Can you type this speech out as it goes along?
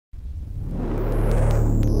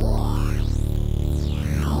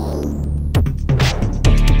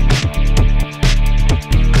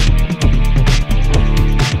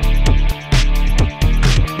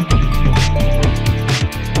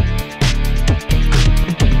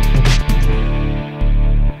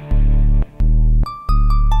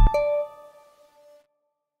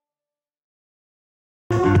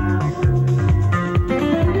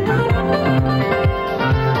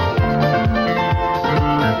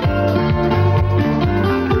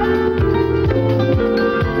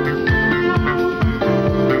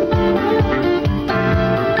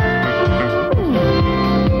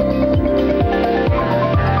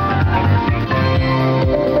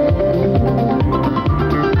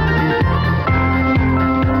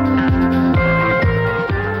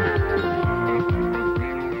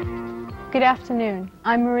afternoon.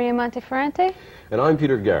 I'm Maria Monteferrante. And I'm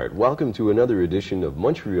Peter Garrett. Welcome to another edition of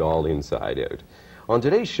Montreal Inside Out. On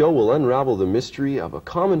today's show, we'll unravel the mystery of a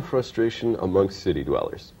common frustration amongst city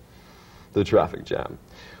dwellers: the traffic jam.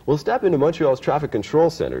 We'll step into Montreal's Traffic Control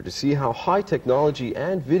Center to see how high technology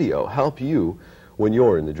and video help you when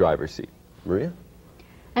you're in the driver's seat. Maria?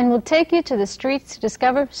 And we'll take you to the streets to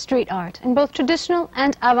discover street art in both traditional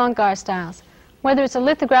and avant-garde styles. Whether it's a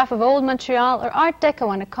lithograph of old Montreal or Art Deco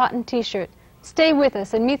on a cotton t-shirt, stay with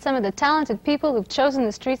us and meet some of the talented people who've chosen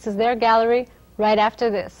the streets as their gallery right after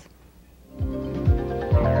this.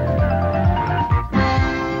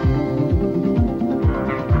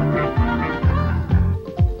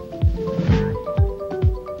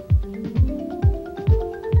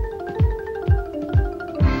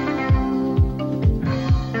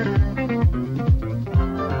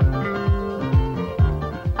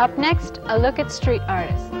 Up next, a look at street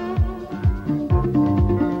artists.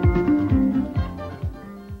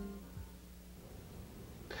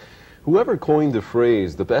 Whoever coined the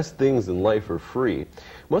phrase, "the best things in life are free,"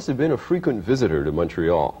 must have been a frequent visitor to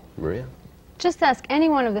Montreal. Maria? Just ask any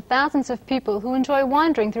one of the thousands of people who enjoy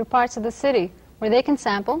wandering through parts of the city where they can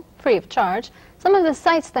sample, free of charge, some of the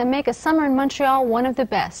sights that make a summer in Montreal one of the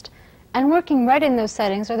best. And working right in those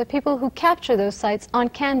settings are the people who capture those sights on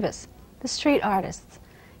canvas, the street artists.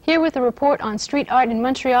 Here with a report on street art in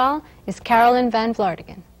Montreal is Carolyn Van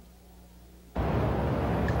Vlartigen.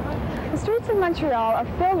 The streets of Montreal are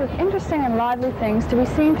filled with interesting and lively things to be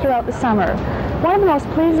seen throughout the summer. One of the most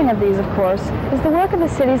pleasing of these, of course, is the work of the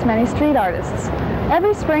city's many street artists.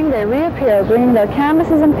 Every spring they reappear bringing their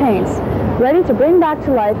canvases and paints, ready to bring back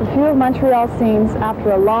to life a few of Montreal's scenes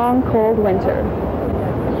after a long, cold winter.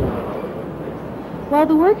 While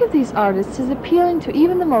the work of these artists is appealing to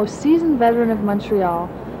even the most seasoned veteran of Montreal,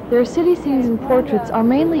 their city scenes and portraits are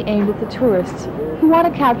mainly aimed at the tourists who want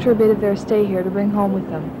to capture a bit of their stay here to bring home with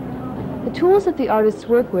them. The tools that the artists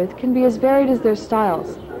work with can be as varied as their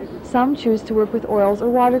styles. Some choose to work with oils or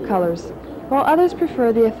watercolors, while others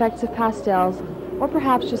prefer the effects of pastels or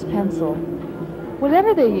perhaps just pencil.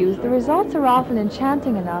 Whatever they use, the results are often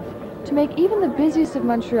enchanting enough to make even the busiest of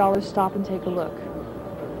Montrealers stop and take a look.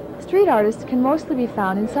 Street artists can mostly be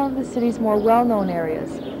found in some of the city's more well-known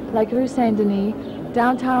areas, like Rue Saint-Denis,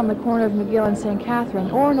 downtown on the corner of McGill and St.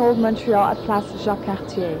 Catherine, or in Old Montreal at Place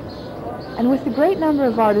Jacques-Cartier. And with the great number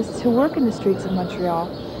of artists who work in the streets of Montreal,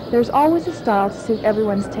 there's always a style to suit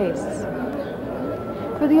everyone's tastes.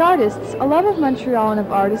 For the artists, a love of Montreal and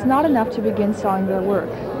of art is not enough to begin selling their work.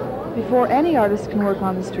 Before any artist can work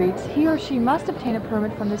on the streets, he or she must obtain a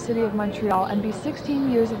permit from the City of Montreal and be 16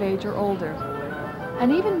 years of age or older.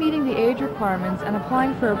 And even meeting the age requirements and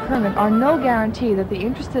applying for a permit are no guarantee that the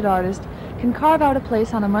interested artist can carve out a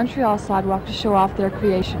place on a Montreal sidewalk to show off their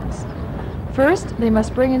creations. First, they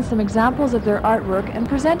must bring in some examples of their artwork and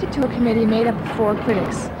present it to a committee made up of 4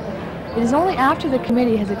 critics. It is only after the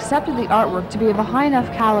committee has accepted the artwork to be of a high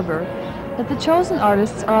enough caliber that the chosen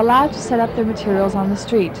artists are allowed to set up their materials on the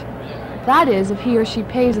street. That is, if he or she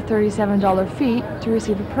pays a $37 fee to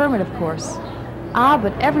receive a permit, of course. Ah,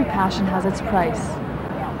 but every passion has its price.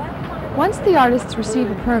 Once the artists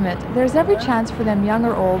receive a permit, there's every chance for them, young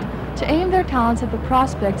or old, to aim their talents at the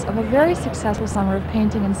prospects of a very successful summer of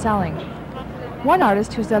painting and selling. One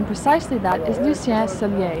artist who's done precisely that is Lucien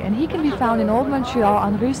Solier, and he can be found in Old Montreal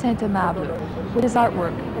on Rue Saint-Aimable with his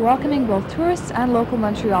artwork, welcoming both tourists and local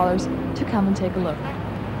Montrealers to come and take a look.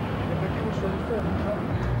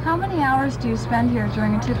 How many hours do you spend here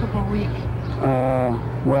during a typical week?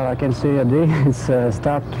 Well, I can say a day. It's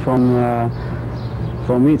start from,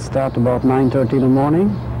 for me it starts about 9:30 in the morning,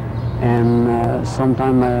 and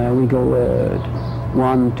sometimes we go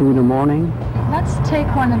 1, 2 in the morning. Let's take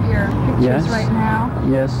one of your pictures right now.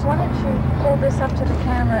 Yes. Why don't you hold this up to the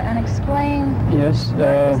camera and explain yes, what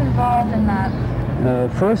is involved in that?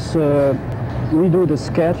 First, we do the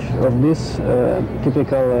sketch of this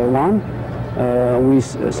typical one.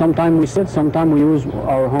 Sometimes we sit, sometimes we use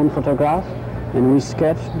our own photograph, and we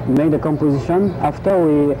sketch, make the composition. After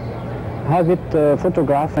we have it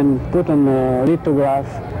photographed and put on a lithograph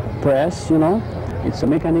press, you know. It's a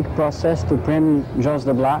mechanic process to print just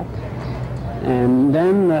the black. And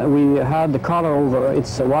then we had the color over.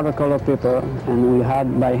 It's a watercolor paper, and we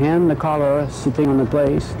had by hand the color sitting on the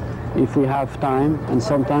place if we have time, and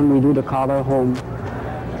sometimes we do the color home.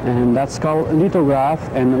 And that's called lithograph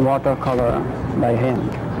and watercolor by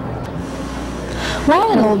hand.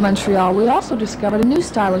 While in Old Montreal, we also discovered a new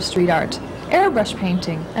style of street art, airbrush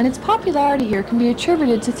painting, and its popularity here can be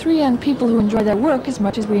attributed to 3 young people who enjoy their work as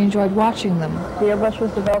much as we enjoyed watching them. The airbrush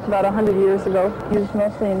was developed about 100 years ago, used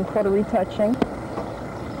mostly in porter retouching.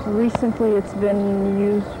 Recently it's been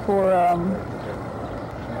used for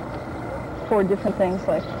different things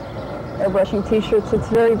like airbrushing t-shirts. It's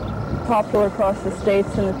very popular across the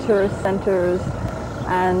States in the tourist centers,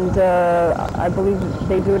 and I believe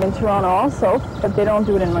they do it in Toronto also, but they don't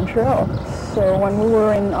do it in Montreal. So when we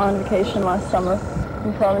were on vacation last summer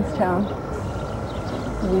in Provincetown,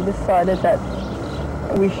 we decided that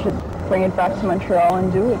we should bring it back to Montreal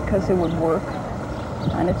and do it because it would work,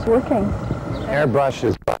 and it's working. Airbrush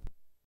is